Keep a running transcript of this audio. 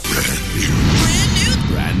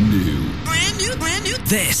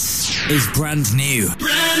This is brand new.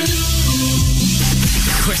 Brand new.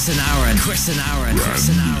 Chris and Aaron. Brand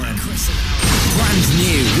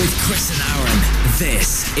new with Chris and Aaron.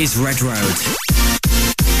 This is Red Road.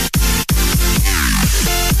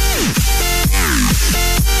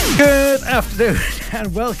 Good afternoon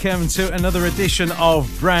and welcome to another edition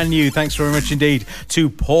of Brand New. Thanks very much indeed to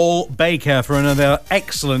Paul Baker for another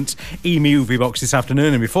excellent e-movie box this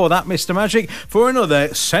afternoon, and before that Mr. Magic for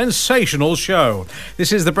another sensational show.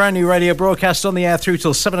 This is the Brand New radio broadcast on the air through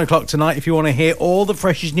till 7 o'clock tonight. If you want to hear all the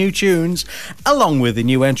freshest new tunes along with the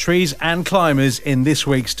new entries and climbers in this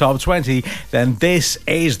week's Top 20, then this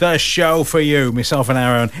is the show for you. Myself and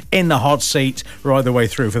Aaron in the hot seat right the way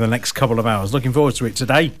through for the next couple of hours. Looking forward to it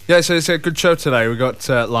today. Yeah, so it's a good show today. We got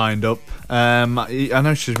lined up. I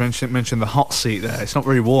know she's mentioned the hot seat there. It's not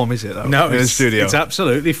very warm, is it, though? No, in the studio. It's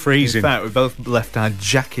absolutely freezing. In fact, we both left our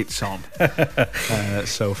jackets on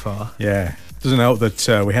so far. Yeah. Doesn't help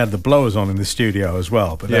that we had the blowers on in the studio as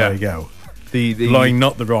well, but there you go. The blowing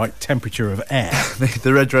not the right temperature of air.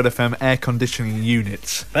 the Red FM air conditioning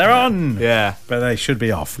units. They're on! Yeah. But they should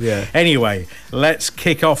be off. Yeah. Anyway, let's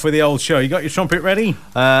kick off with the old show. You got your trumpet ready?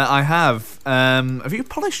 I have. Have you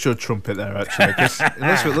polished your trumpet there, actually? Because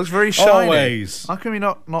it looks very shiny. Always. How come you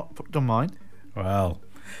not done mine? Well,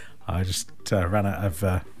 I just ran out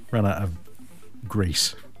of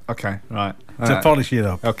grease. Okay, right. To polish it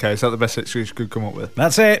up. Okay, is that the best excuse you could come up with?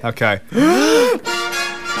 That's it. Okay.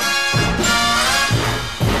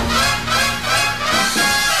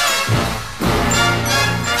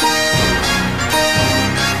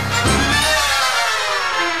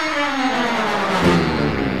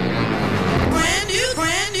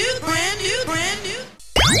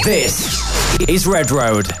 This is Red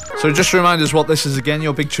Road. So just remind us what this is again,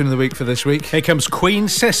 your big tune of the week for this week. Here comes Queen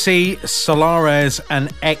Ceci, Solares and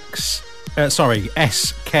SKX.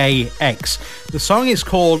 The song is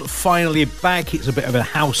called Finally Back. It's a bit of a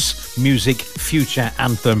house music future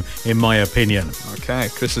anthem, in my opinion. Okay,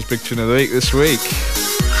 Chris's big tune of the week this week.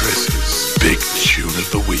 Chris's big tune of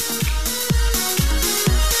the week.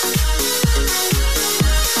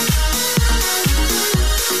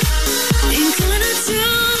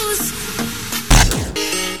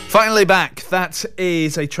 Finally Back. That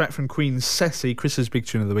is a track from Queen Ceci, Chris's big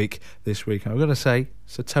tune of the week this week. I've got to say,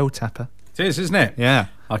 it's a toe tapper. It is, isn't it? Yeah.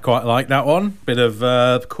 I quite like that one. Bit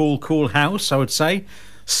of cool house, I would say.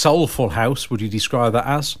 Soulful house, would you describe that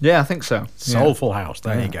as? Yeah, I think so. Soulful house,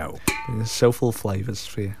 there you go. Soulful flavours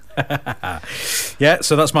for you. Yeah,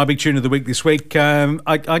 so that's my big tune of the week this week.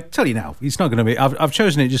 I tell you now, it's not going to be... I've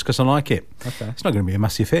chosen it just because I like it. Okay. It's not going to be a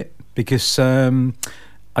massive hit because...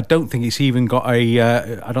 I don't think she's even got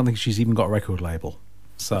a record label.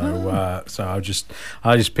 So I just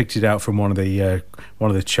picked it out from one of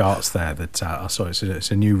the charts there that I saw. It's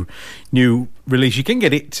a new release. You can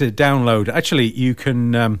get it to download. Actually, you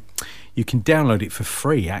can download it for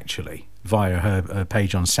free actually via her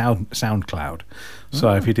page on SoundCloud.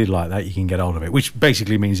 So if you did like that, you can get hold of it, which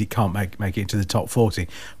basically means it can't make it into the top 40.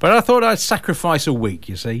 But I thought I'd sacrifice a week,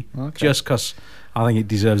 you see, just because I think it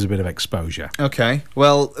deserves a bit of exposure. Okay.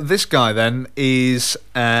 Well, this guy then is...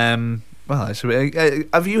 have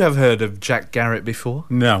you ever heard of Jack Garratt before?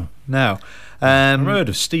 No. I've heard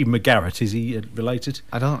of Steve McGarrett. Is he related?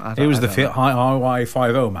 I don't. He was the Hawaii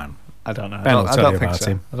 5-0 man. I don't know. Ben will tell you think about so.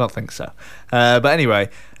 him. I don't think so. But anyway,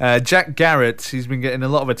 Jack Garratt, he's been getting a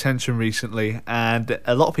lot of attention recently, and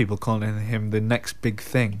a lot of people calling him the next big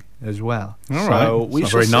thing as well. All right. So it's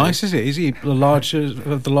not very nice, is it? Is he the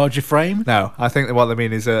larger frame? No, I think that what they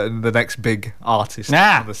mean is the next big artist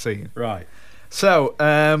on the scene. Right. So,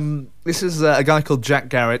 this is a guy called Jack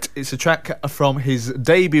Garratt. It's a track from his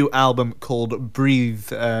debut album called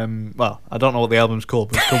Breathe. I don't know what the album's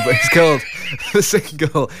called, but it's called the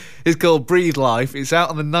single is called Breathe Life. It's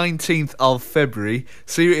out on the 19th of February.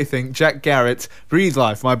 See what you think. Jack Garratt, Breathe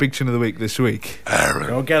Life, my big tune of the week this week. Aaron.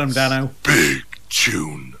 Go get him, Dano. Big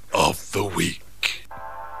tune of the week.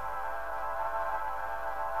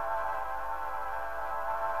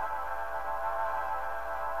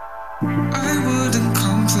 I wouldn't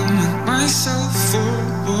compliment myself for...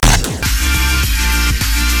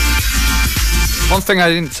 One thing I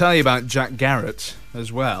didn't tell you about Jack Garratt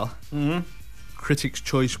as well. Critics'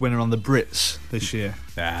 Choice winner on the Brits this year.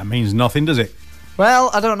 That means nothing, does it? Well,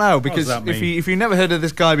 I don't know, because What does that mean? if you never heard of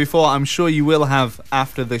this guy before, I'm sure you will have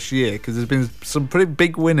after this year, because there's been some pretty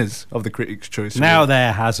big winners of the Critics' Choice Now Award.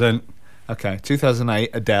 there hasn't. Okay, 2008,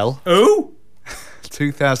 Adele. Who?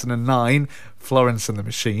 2009, Florence and the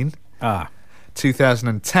Machine.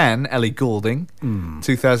 2010, Ellie Goulding.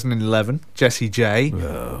 2011, Jessie J.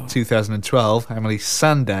 2012, Emily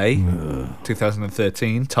Sandé.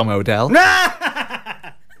 2013, Tom Odell.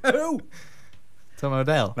 Who? Tom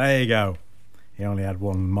O'Dell. There you go. He only had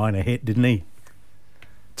one minor hit, didn't he?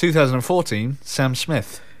 2014, Sam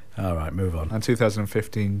Smith. All right, move on. And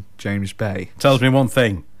 2015, James Bay. Tells me one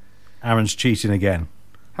thing. Aaron's cheating again.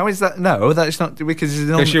 How is that? No, that's not because he's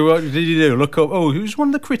What did you do? Look up. Oh, who's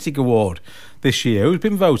won the Critic Award this year? Who's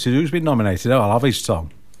been voted? Who's been nominated? Oh, I'll have his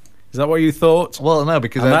song. Is that what you thought? Well, no,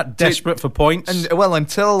 because I'm that desperate for points. And well,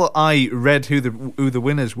 until I read who the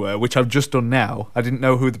winners were, which I've just done now, I didn't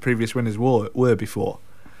know who the previous winners were before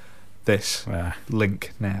this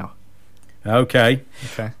link now. Okay.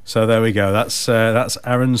 Okay. So there we go. That's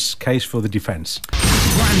Aaron's case for the defence.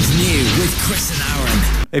 Brand new with Chris and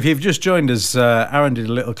Aaron. If you've just joined us, Aaron did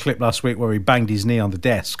a little clip last week where he banged his knee on the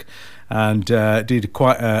desk and did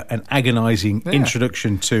quite an agonising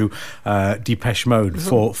introduction to Depeche Mode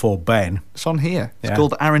for Ben. It's on here. It's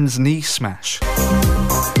called Aaron's Knee Smash.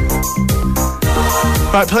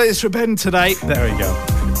 Right, play this for Ben today. There we go.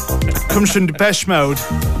 Comes from Depeche Mode.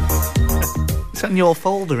 It's in your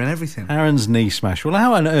folder and everything. Aaron's Knee Smash. Well,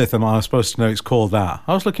 how on earth am I supposed to know it's called that?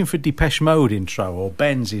 I was looking for Depeche Mode intro or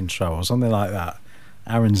Ben's intro or something like that.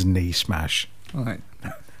 Aaron's Knee Smash. All right.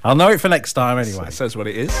 I'll know it for next time anyway. It says what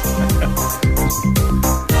it is.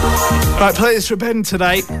 Right, play this for Ben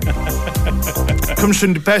today. Comes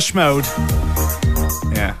from Depeche Mode.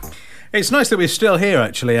 Yeah. It's nice that we're still here,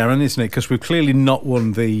 actually, Aaron, isn't it? Because we've clearly not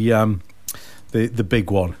won the big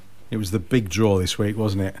one. It was the big draw this week,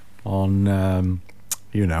 wasn't it? On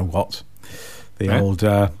you know what, the old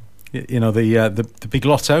the big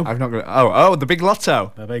lotto. I've not got. The big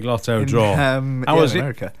lotto. The big lotto draw. How was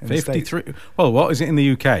America, it? 53. Well, what is it in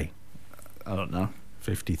the UK? I don't know.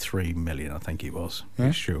 53 million, I think it was.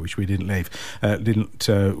 Yeah. Sure, which we didn't leave.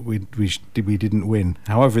 We didn't win.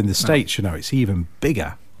 However, in the States, you know, it's even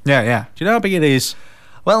bigger. Yeah. Do you know how big it is?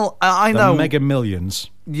 Well, I know. Mega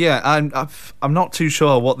Millions. Yeah, I'm not too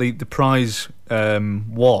sure what the prize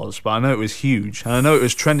was, but I know it was huge, and I know it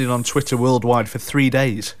was trending on Twitter worldwide for 3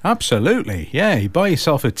 days. Absolutely, yeah. You buy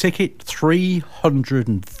yourself a ticket,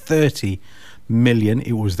 330 million.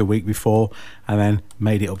 It was the week before, and then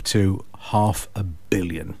made it up to 500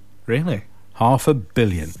 million. Really? 500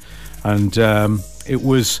 million, and it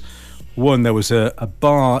was one. There was a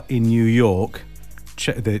bar in New York.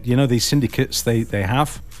 You know these syndicates they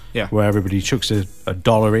have. Yeah. Where everybody chucks a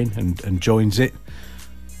dollar in and joins it.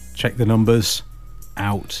 Check the numbers.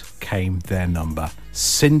 Out came their number.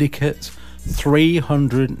 Syndicate,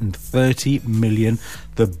 330 million.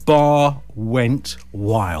 The bar went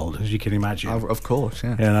wild, as you can imagine. Of course,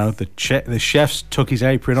 yeah. You know, the chefs took his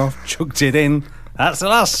apron off, chucked it in. That's the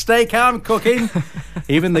last steak I'm cooking.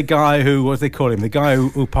 Even the guy who, what do they call him? The guy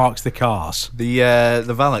who parks the cars. The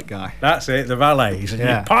valet guy. That's it, the valet. He said,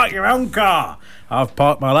 you park your own car. I've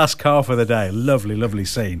parked my last car for the day. Lovely, lovely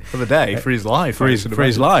scene. For the day, for his life. For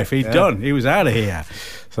his life. He'd done. He was out of here.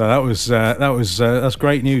 So that's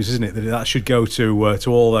great news, isn't it? That should go to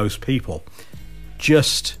all those people.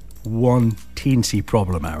 Just one teensy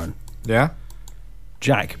problem, Aaron. Yeah?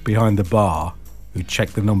 Jack behind the bar, who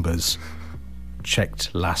checked the numbers,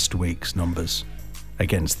 checked last week's numbers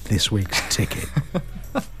against this week's ticket.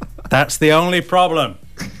 That's the only problem.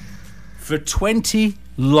 For 20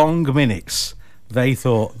 long minutes, they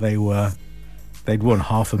thought they'd won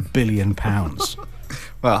 £500 million.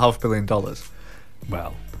 Well, $500 million.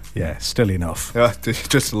 Well, yeah, still enough. Yeah,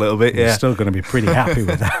 just a little bit, yeah. You're still going to be pretty happy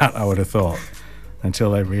with that, I would have thought,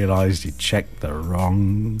 until they realised you checked the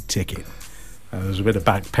wrong ticket. There was a bit of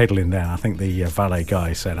backpedaling there. I think the valet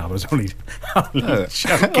guy said I was only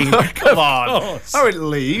joking. Come on. I would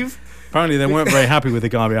leave. Apparently they weren't very happy with the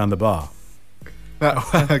guy behind the bar.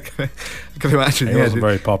 I can imagine. He wasn't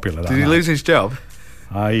very popular. Did he lose his job?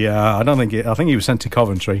 I don't think. I think he was sent to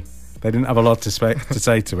Coventry. They didn't have a lot to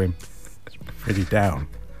say to him. It's pretty down.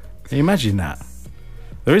 Can you imagine that?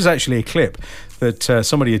 There is actually a clip that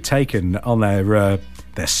somebody had taken on their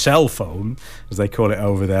cell phone, as they call it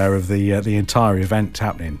over there, of the entire event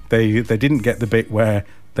happening. They didn't get the bit where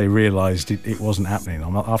they realised it wasn't happening.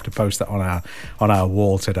 I'll have to post that on our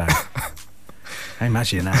wall today.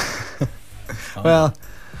 Imagine that. Well,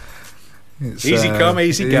 easy come,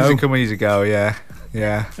 easy go. Easy come, easy go. Yeah.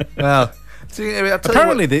 Well,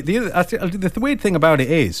 apparently the weird thing about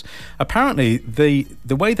it is, apparently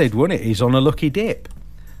the way they'd won it is on a lucky dip.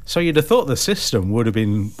 So you'd have thought the system would have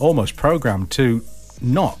been almost programmed to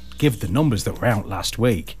not give the numbers that were out last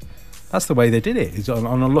week. That's the way they did it. It's on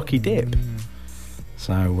a lucky dip.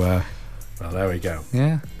 So, well, there we go.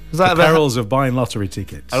 Yeah. The perils of buying lottery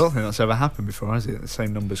tickets. I don't think that's ever happened before, has it? The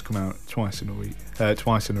same numbers come out twice in a week,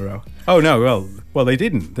 twice in a row. Oh no, well they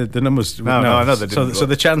didn't. The numbers. No, I know they didn't. So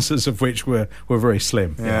the chances of which were very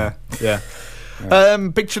slim. Yeah.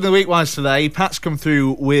 Picture of the week wise today, Pat's come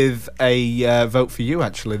through with a vote for you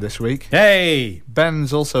actually this week. Hey!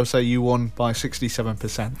 Ben's also say you won by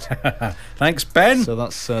 67%. Thanks, Ben. So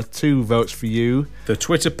that's 2 votes for you. The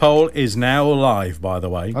Twitter poll is now live, by the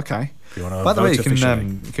way. Okay. If you want to By the way, vote you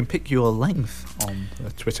officially. can pick your length on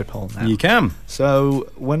the Twitter poll now. You can. So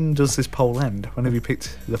when does this poll end? When have you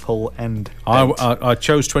picked the poll end? date? I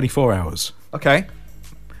chose 24 hours. Okay.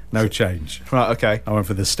 No change. Right, okay. I went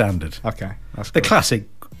for the standard. Okay. That's The good. classic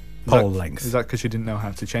Is poll that- length. Is that because you didn't know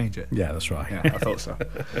how to change it? Yeah, that's right. Yeah, I thought so.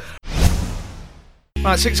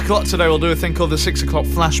 Right, 6 o'clock today, we'll do a thing called the 6 o'clock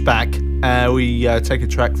flashback. We take a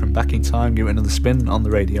track from back in time, give it another spin on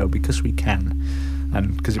the radio because we can,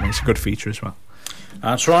 and because it makes a good feature as well.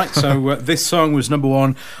 That's right. So this song was number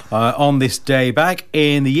 1 on this day back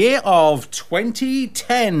in the year of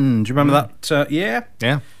 2010. Do you remember that year?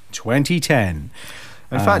 Yeah. 2010.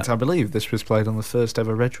 In fact, I believe this was played on the first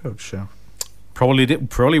ever Red Road show.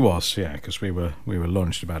 Probably was, yeah, because we were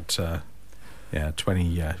launched about 6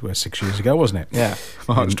 years ago, wasn't it? Yeah.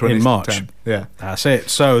 March in March. 2010. Yeah. That's it.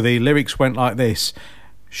 So the lyrics went like this: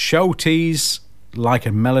 show tease like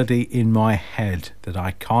a melody in my head that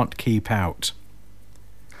I can't keep out.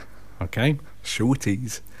 Okay.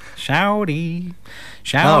 Shorties. Shouty.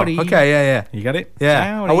 Oh, okay, yeah. You got it?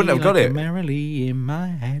 Yeah, I wouldn't have got like it. A melody in my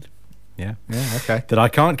head. Yeah. Yeah, okay. That I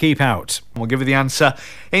can't keep out. We'll give you the answer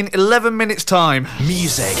in 11 minutes' time.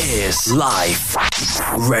 Music is life.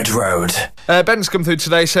 Red Road. Ben's come through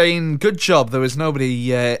today saying, good job, there was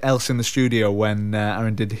nobody else in the studio when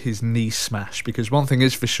Aaron did his knee smash, because one thing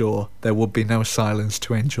is for sure, there would be no silence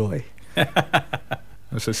to enjoy.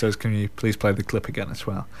 Also says, can you please play the clip again as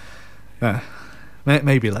well?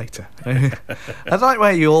 Maybe later. I like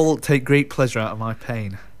where you all take great pleasure out of my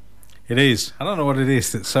pain. It is. I don't know what it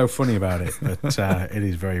is that's so funny about it, but it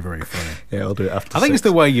is very, very funny. Yeah, I'll do it after I think 6. it's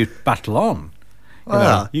the way you battle on. You know,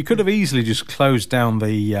 Ah. you could have easily just closed down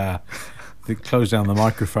the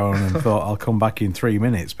microphone and thought I'll come back in 3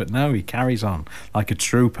 minutes, but no, he carries on like a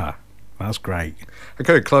trooper. That's great. I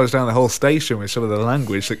could have closed down the whole station with some of the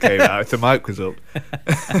language that came out if the mic was up.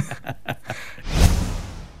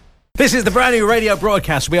 This is the brand new radio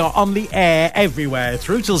broadcast. We are on the air everywhere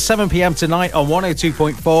through till 7 p.m. tonight on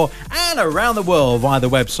 102.4 and around the world via the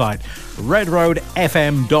website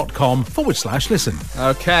redroadfm.com/listen.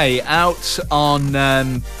 Okay, out on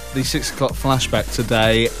the 6 o'clock flashback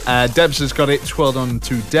today. Debs has got it. Well done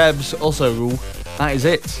to Debs. Also, that is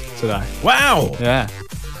it today. Wow! Yeah.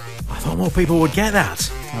 I thought more people would get that.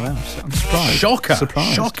 I know. I'm surprised. Shocker.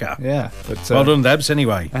 Surprised. Shocker. Yeah. But, Well done, Debs,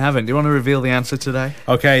 anyway. I haven't. Do you want to reveal the answer today?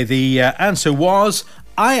 Okay, the answer was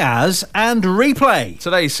Ayaz and Replay.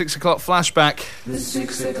 Today's 6 o'clock flashback. The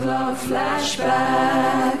 6 o'clock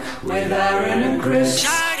flashback with Aaron and Chris.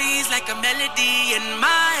 Shawty's like a melody in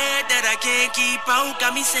my head that I can't keep out.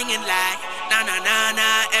 Got me singing like na na na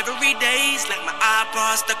na. Every day's like my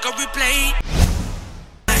iPod stuck on replay.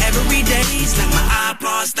 Every day's like my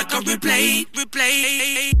iPod stuck on replay.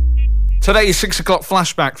 Today's 6 o'clock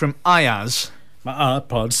flashback from Ayaz. My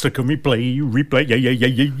iPod stuck on replay.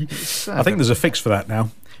 Yeah. I think there's a fix for that now.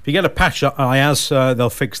 If you get a patch on Ayaz, they'll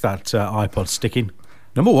fix that iPod sticking.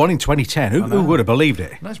 Number 1 in 2010. Who would have believed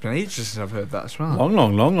it? It's been ages since I've heard that as well.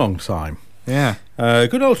 Long time. Yeah.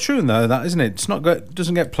 Good old tune though, that isn't it? It's not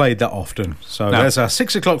doesn't get played that often. So there's our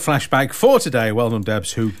 6 o'clock flashback for today. Well done,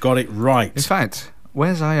 Debs, who got it right. In fact,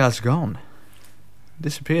 where's Ayaz gone?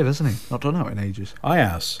 Disappeared, hasn't he? Not done out in ages.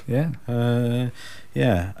 Ayaz. Yeah.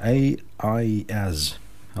 Ayaz.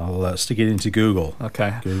 I'll stick it into Google.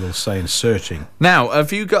 Okay. Google's saying searching. Now,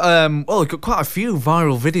 have you got we've got quite a few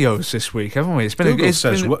viral videos this week, haven't we? It's been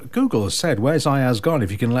Google has said, "Where's Ayaz gone?"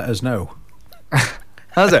 If you can let us know.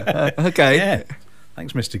 Has it? Okay. Yeah.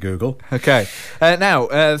 Thanks, Mr. Google. Okay. Now,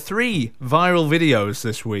 3 viral videos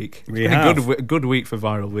this week. It's been have. a good week for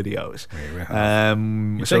viral videos. We have.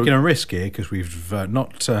 You're taking a risk here because we've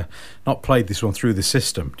not played this one through the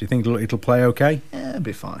system. Do you think it'll play okay? Yeah, it'll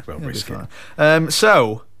be fine. Well, It'll be risk it.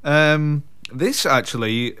 fine. This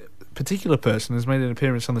actually particular person has made an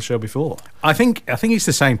appearance on the show before. I think it's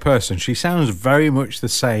the same person. She sounds very much the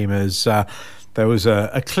same as. There was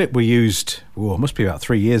a clip we used, it must be about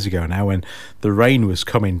 3 years ago now, when the rain was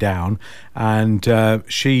coming down, and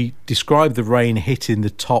she described the rain hitting the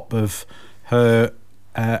top of her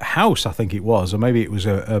house, I think it was, or maybe it was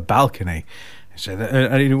a balcony. So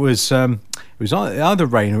and it was either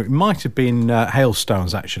rain or it might have been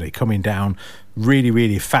hailstones actually coming down really,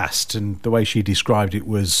 really fast, and the way she described it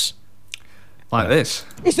was like this.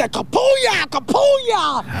 It's a kapooya,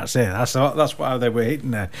 kapooya. That's it. That's why they were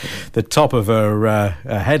hitting the top of her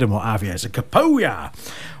head and what have you. It's a kapoya.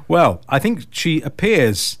 Well, I think she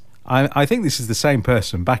appears I think this is the same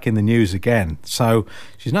person back in the news again. So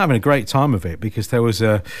she's not having a great time of it because there was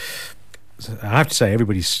I have to say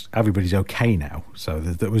everybody's okay now. So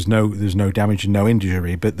there's no damage and no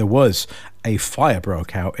injury, but there was a fire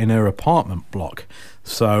broke out in her apartment block.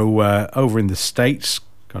 So over in the States,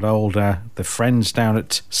 got old the friends down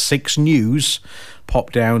at 6 News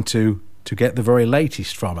popped down to get the very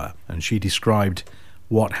latest from her, and she described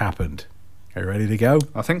what happened. Are you ready to go?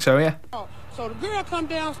 I think so, yeah. So the girl come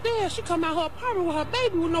downstairs. She come out her apartment with her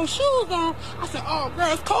baby with no shoes on. I said, "Oh,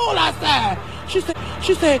 girl, it's cold outside." She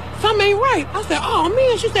said, "Something ain't right." I said, "Oh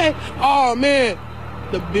man." She said, "Oh man,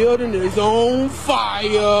 the building is on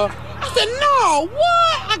fire." I said, "No,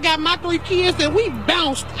 what?" I got my 3 kids and we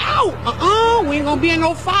bounced out. We ain't gonna be in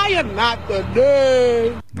no fire. Not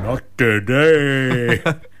today. Not today.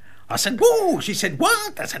 I said, "Whoa." She said,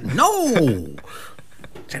 "What?" I said, "No."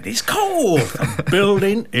 I said, "It's cold. The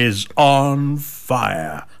building is on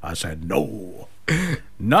fire." I said, "No,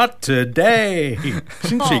 not today."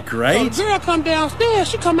 Isn't she great? So the girl come downstairs.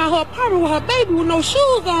 She come out her apartment with her baby with no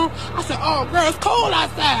shoes on. I said, "Oh, girl, it's cold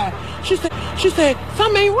outside." She said,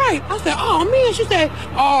 "Something ain't right." I said, "Oh man." She said,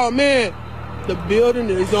 "Oh man, the building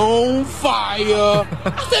is on fire."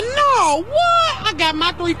 I said, "No, what?" I got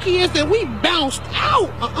my 3 kids and we bounced out.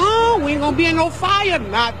 We ain't gonna be in no fire.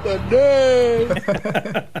 Not today.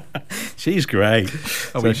 She's great.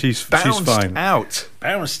 So she's fine.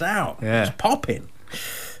 Bounced out. Yeah. It's popping.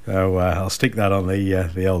 So I'll stick that on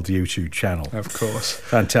the old YouTube channel. Of course.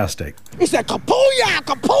 Fantastic. He said, "Kapooyah,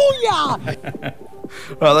 kapooyah."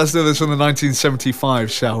 Right, let's do this from the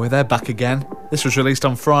 1975, shall we? They're back again. This was released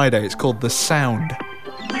on Friday. It's called The Sound.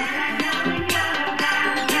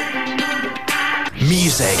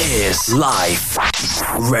 Music is life.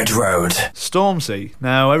 Red Road. Stormzy.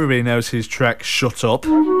 Now, everybody knows his track Shut Up.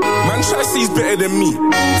 Man, try to see he's better than me.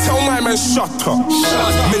 Tell my man, shut up.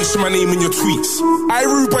 Mention my name in your tweets. I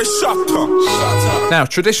rude boy, shut up. Now,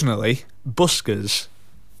 traditionally, buskers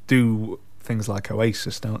do things like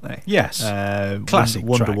Oasis, don't they? Yes. Classic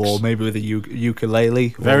Wonderwall, tracks. maybe with a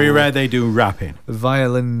ukulele. Very or rare they do rapping.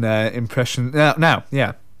 violin impression. Now,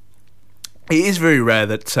 yeah. It is very rare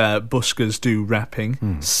that buskers do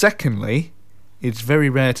rapping. Secondly, it's very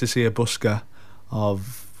rare to see a busker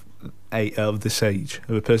of this age,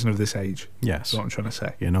 of a person of this age. Yes. That's what I'm trying to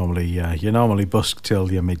say. You normally busk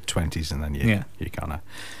till your mid-20s and then you kind of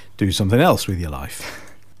do something else with your life.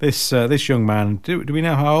 This young man, do we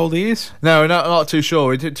know how old he is? No, not too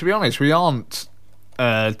sure. To be honest, we aren't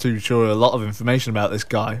too sure a lot of information about this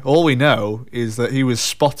guy. All we know is that he was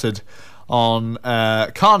spotted on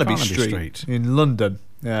Carnaby Street in London.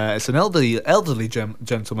 It's an elderly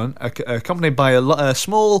gentleman accompanied by a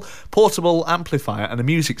small portable amplifier and a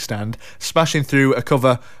music stand smashing through a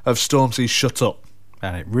cover of Stormzy's Shut Up.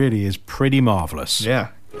 And it really is pretty marvellous.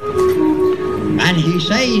 Yeah. And he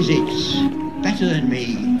says it's better than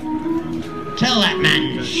me. Tell that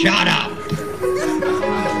man, shut up.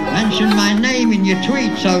 Mention my name in your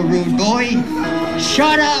tweets, oh rude boy.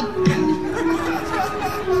 Shut up.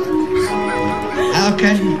 How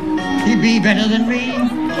can he be better than me?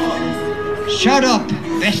 Shut up,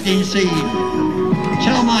 best in scene.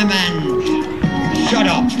 Tell my man, shut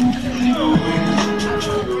up.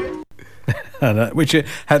 Which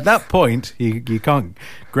at that point you can't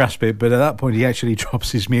grasp it, but at that point he actually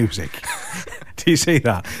drops his music. Do you see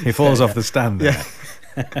that? He falls off the stand there.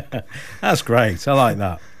 Yeah. That's great. I like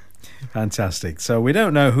that. Fantastic. So we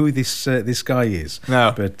don't know who this guy is.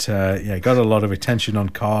 No. But got a lot of attention on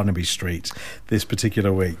Carnaby Street this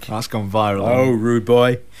particular week. That's gone viral. Oh, rude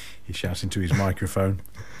boy. He's shouting to his microphone.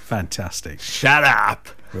 Fantastic. Shut up.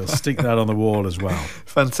 We'll stick that on the wall as well.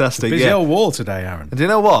 Fantastic. Busy old wall today, Aaron. And do you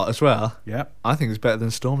know what, as well? Yeah. I think it's better than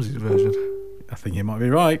Stormzy's version. I think you might be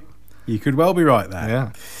right. You could well be right there.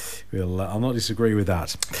 Yeah. I'll not disagree with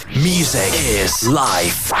that. Music is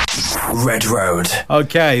life. Red Road.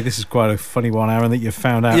 Okay, this is quite a funny one, Aaron, that you've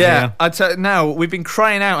found out. Yeah, I'd say now we've been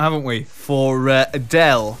crying out, haven't we, for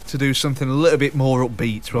Adele to do something a little bit more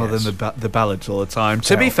upbeat rather than the ballads all the time.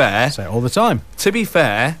 To be fair, say it all the time. To be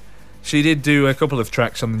fair, she did do a couple of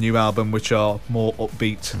tracks on the new album which are more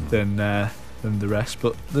upbeat than the rest,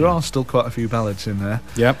 but there are still quite a few ballads in there.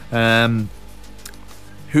 Yep.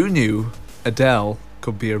 Who knew Adele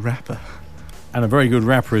could be a rapper? And a very good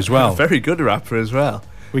rapper as well. A very good rapper as well.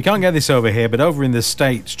 We can't get this over here, but over in the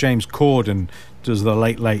States, James Corden does the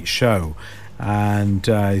Late Late Show, and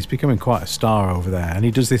he's becoming quite a star over there. And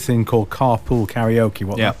he does this thing called carpool karaoke.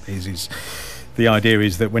 What that is the idea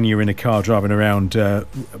is that when you're in a car driving around,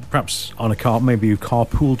 perhaps on a car, maybe you've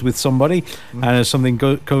carpooled with somebody, and as something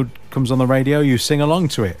comes on the radio, you sing along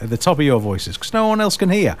to it at the top of your voices because no one else can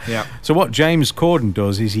hear. Yeah. So what James Corden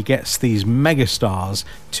does is he gets these megastars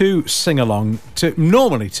to sing along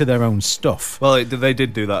normally to their own stuff. Well, they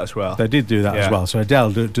did do that as well. They did do that as well. So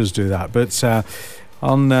Adele does do that. But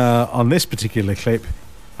on this particular clip,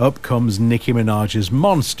 up comes Nicki Minaj's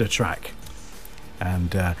Monster track.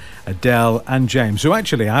 And Adele and James, who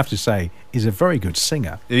actually, I have to say, is a very good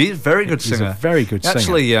singer. He's a very good singer. He's a very good singer.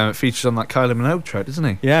 Actually, features on that Kylie Minogue track, doesn't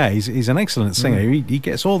he? Yeah, he's an excellent singer. He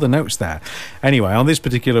gets all the notes there. Anyway, on this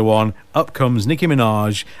particular one, up comes Nicki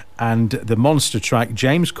Minaj and the Monster track,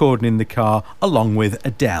 James Corden in the car, along with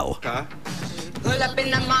Adele. Pull up in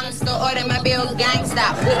the monster, automobile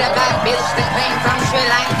gangsta. With a bad bitch that came from Sri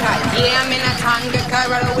Lanka. Yeah, I'm in a Tonga,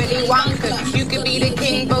 Carol, Willy Wonka. You could be the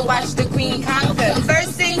king, but watch the queen conquer.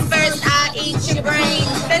 First things first, I eat your brains.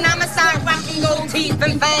 Then I'ma start rocking gold teeth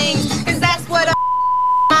and fangs. Cause that's what a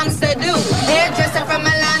monster do. Hairdresser from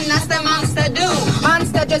Milan, that's the monster do.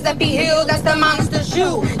 Monster Giuseppe Hill, that's the monster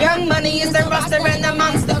shoe. Young Money is the roster and the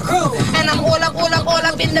monster crew. And I'm all up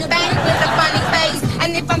in the bank with a funny face.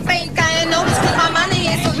 And if I'm fake, I ain't notice cause my money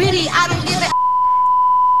is so really, I don't give a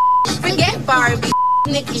forget Barbie,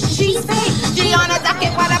 Nikki, she's fake. Gianna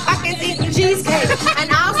Duckett, while her pockets eating cheesecake. And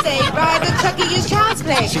I'll say, ride the Chucky is child's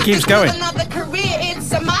play. She keeps going. Another career,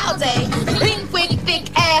 it's a mild day. Pink wig, thick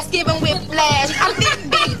ass, giving whiplash. I'm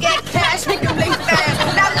big, get cash, make them blink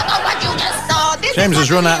fast. Now look at what you just saw. This James has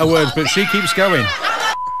run out of words, but she keeps going.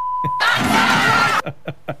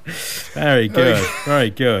 Very good, very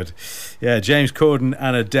good. Yeah, James Corden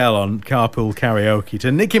and Adele on Carpool Karaoke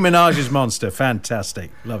to Nicki Minaj's Monster.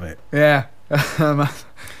 Fantastic. Love it. Yeah.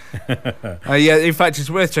 Yeah, in fact,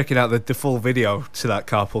 it's worth checking out the full video to that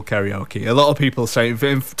Carpool Karaoke. A lot of people say,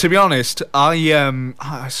 to be honest,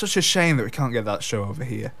 it's such a shame that we can't get that show over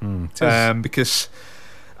here. Because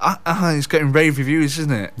it's getting rave reviews,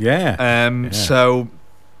 isn't it? Yeah. So,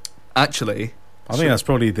 actually, I think that's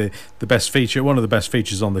probably the best feature, one of the best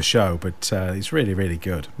features on the show, but it's really, really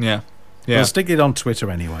good. Yeah. We'll stick it on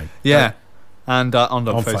Twitter anyway. Yeah. And on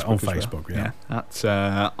Facebook. On as well. Facebook, yeah. That's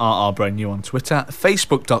RR Brand New on Twitter.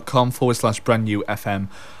 Facebook.com/brand new FM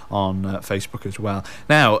on Facebook as well.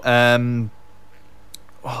 Now, I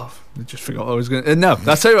just forgot what I was going to... no,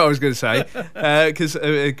 that's what I was going to say. Because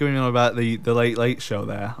going on about the Late Late Show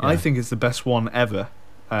there, I think it's the best one ever.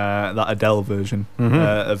 That Adele version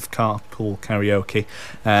of Carpool Karaoke.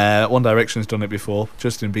 One Direction's done it before.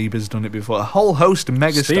 Justin Bieber's done it before. A whole host of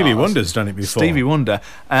megastars. Stevie Wonder's done it before. Stevie Wonder.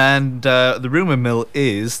 And the rumour mill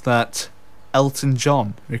is that Elton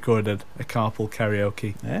John recorded a Carpool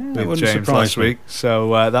Karaoke with James last week.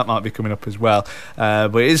 So that might be coming up as well.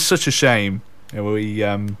 But it is such a shame we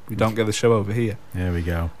don't get the show over here. There we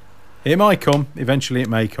go. It might come. Eventually it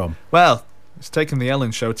may come. Well, it's taken the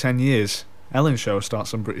Ellen Show 10 years. Ellen Show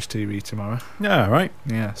starts on British TV tomorrow. Yeah, right.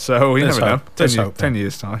 Yeah, so you never know. 10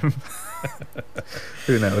 years' time.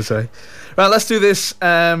 Who knows, eh? Right, let's do this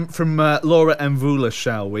from Laura Mvula,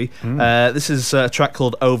 shall we? This is a track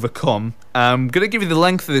called Overcome. I'm going to give you the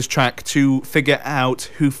length of this track to figure out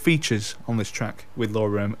who features on this track with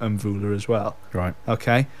Laura Mvula as well. Right.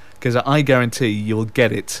 Okay? Because I guarantee you'll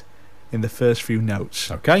get it in the first few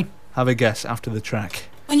notes. Okay. Have a guess after the track.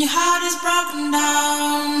 When your heart is broken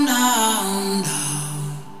down, down, down,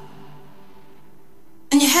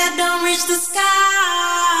 and your head don't reach the sky,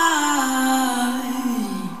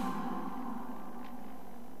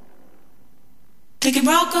 take your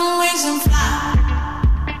broken wings and fly.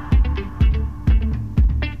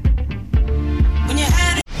 When your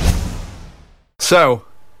head... So,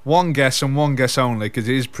 one guess and one guess only, because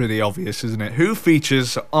it is pretty obvious, isn't it? Who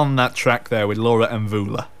features on that track there with Laura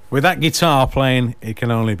Mvula? With that guitar playing, it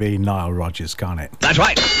can only be Nile Rodgers, can't it? That's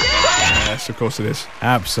right. Yes, of course it is.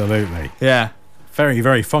 Absolutely. Yeah. Very,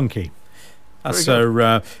 very funky.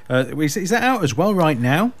 So, is that out as well right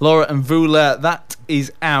now? Laura Mvula, that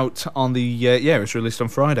is out on the... it was released on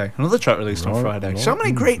Friday. Another track released on Friday. So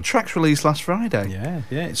many great tracks released last Friday. Yeah,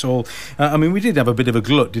 it's all... we did have a bit of a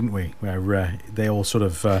glut, didn't we? Where they all sort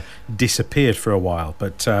of disappeared for a while.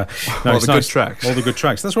 But all the good tracks. All the good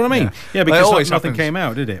tracks. That's what I mean. Yeah, because nothing came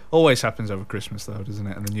out, did it? Always happens over Christmas, though, doesn't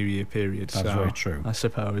it? And the New Year period. That's very true. I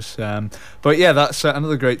suppose. But yeah, that's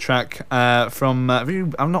another great track from...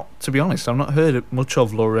 to be honest, I'm not heard much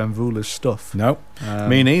of Laura Mvula's stuff. No,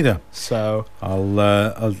 me neither. So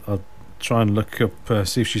I'll try and look up,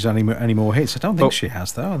 see if she's any more hits. I don't think she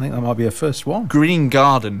has, though. I think that might be her first one. Green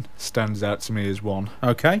Garden stands out to me as one.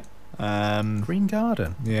 Okay. Green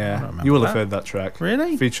Garden. Yeah, you will have heard that track.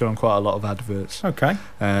 Really? Featured on quite a lot of adverts. Okay.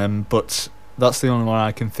 But That's the only one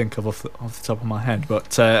I can think of off the top of my head.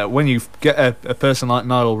 But when you get a person like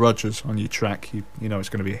Nile Rodgers on your track, you know it's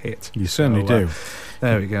going to be a hit. You certainly do.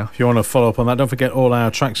 There we go. If you want to follow up on that, don't forget all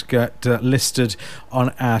our tracks get listed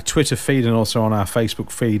on our Twitter feed and also on our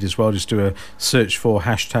Facebook feed as well. Just do a search for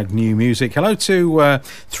 #NewMusic. Hello to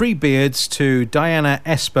Three Beards, to Diana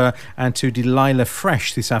Esper and to Delilah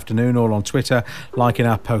Fresh this afternoon, all on Twitter, liking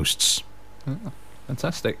our posts. Oh,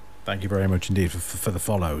 fantastic. Thank you very much indeed for the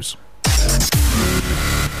follows.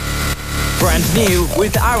 Brand new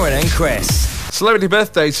with Aaron and Chris. Celebrity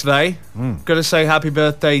birthday today. Got to say happy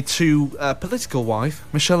birthday to political wife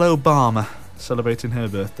Michelle Obama, celebrating her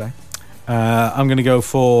birthday. I'm going to go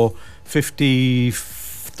for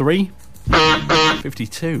 53.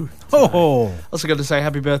 52. Oh. Also got to say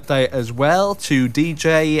happy birthday as well to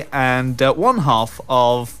DJ and one half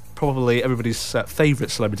of probably everybody's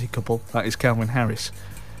favourite celebrity couple. That is Calvin Harris.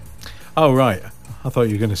 Oh, right. I thought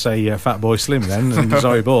you were going to say Fatboy Slim then and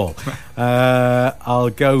Zoe Ball.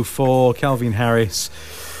 I'll go for Calvin Harris.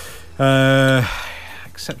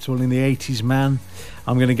 Acceptable in the 80s, man.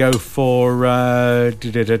 I'm going to go for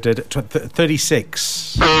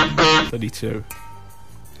 36. 32.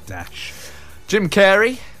 Dash. Jim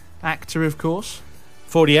Carrey, actor of course.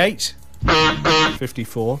 48.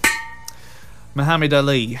 54. Muhammad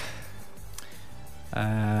Ali.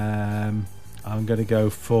 I'm going to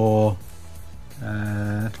go for...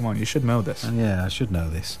 come on, you should know this. Yeah, I should know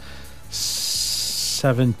this.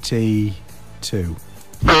 72.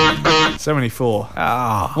 74.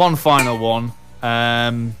 One final one.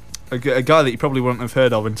 A guy that you probably wouldn't have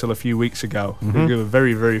heard of until a few weeks ago. A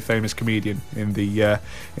very, very famous comedian in the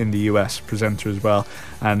US, presenter as well,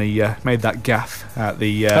 and he made that gaffe at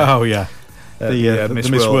the the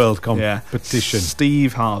Miss World competition. Yeah.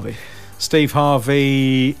 Steve Harvey. Steve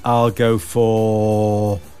Harvey. I'll go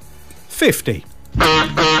for 50.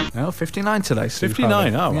 No, 59 today.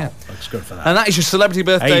 59. Oh, well, that's good for that. And that is your celebrity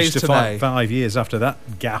birthdays Aged to today. 5 years after that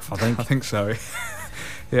gaff, I think. I think so.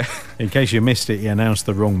 Yeah. In case you missed it, he announced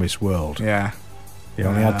the wrong Miss World. Yeah. He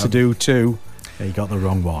only had to do 2. He got the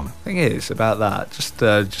wrong one. Thing is about that, just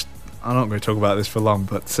I'm not going to talk about this for long,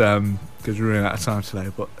 but because we're running out of time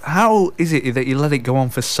today. But how is it that you let it go on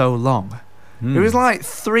for so long? It was like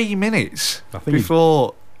 3 minutes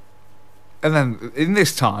before. And then in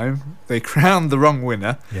this time, they crowned the wrong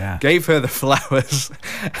winner, gave her the flowers,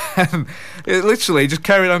 and it literally just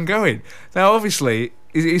carried on going. Now, obviously,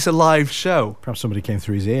 it's a live show. Perhaps somebody came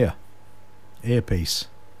through his earpiece.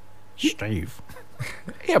 Steve.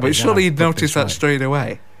 Yeah, but surely you'd notice that straight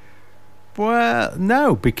away. Well,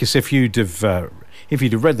 no, because if you'd have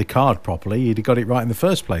read the card properly, he'd have got it right in the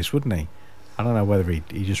first place, wouldn't he? I don't know whether he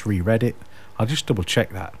just reread it. I'll just double check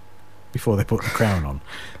that before they put the crown on.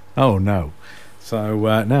 Oh no! So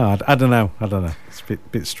no, I don't know. It's a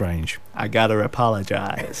bit strange. I gotta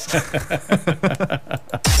apologise.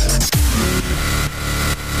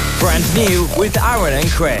 Brand new with Aaron and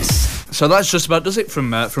Chris. So that's just about does it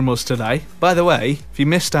from us today. By the way, if you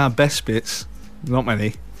missed our best bits, not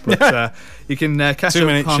many, but you can catch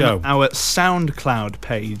up on our SoundCloud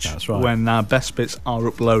page. That's right. When our best bits are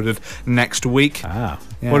uploaded next week.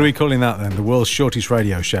 What are we calling that then? The World's Shortest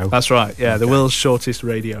Radio Show? That's right, yeah, the World's Shortest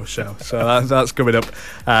Radio Show. So that's coming up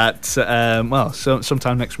at,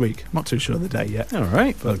 sometime next week. I'm not too sure of the day yet. All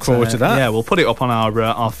right, look forward to that. Yeah, we'll put it up on our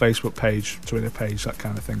Facebook page, Twitter page, that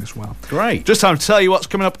kind of thing as well. Great. Just time to tell you what's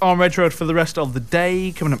coming up on Red Road for the rest of the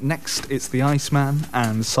day. Coming up next, it's the Iceman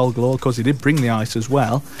and Sol Galore. Of course, he did bring the ice as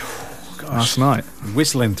well. Last night.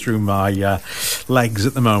 Whistling through my legs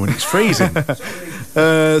at the moment. It's freezing.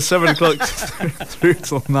 7 o'clock through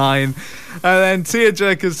till 9. And then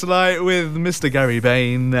Tearjerkers tonight with Mr. Gary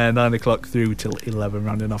Bain, 9 o'clock through till 11,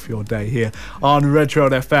 rounding off your day here on Red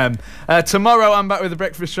Road FM. Tomorrow I'm back with the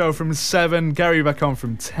breakfast show from 7, Gary back on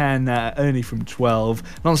from 10, Ernie from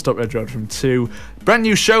 12, Non-Stop Red Road from 2. Brand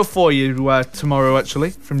new show for you tomorrow,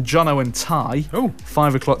 actually, from Jono and Ty.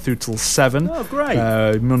 5 o'clock through till 7. Oh,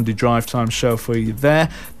 great. Monday drive time show for you there.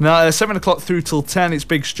 Now, 7 o'clock through till 10, it's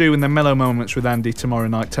Big Stew and then Mellow Moments with Andy tomorrow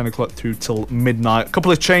night, 10 o'clock through till midnight. A couple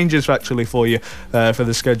of changes, actually, for you for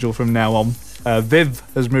the schedule from now on. Viv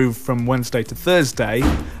has moved from Wednesday to Thursday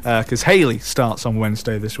because Hayley starts on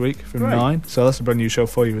Wednesday this week from 9. So that's a brand new show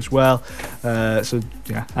for you as well.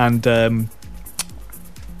 And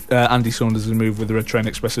Andy Saunders has moved with the Red Train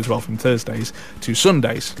Express as well from Thursdays to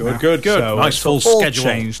Sundays. Good. So nice full all schedule.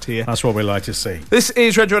 Changed here. That's what we like to see. This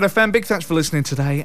is Red Road FM. Big thanks for listening today.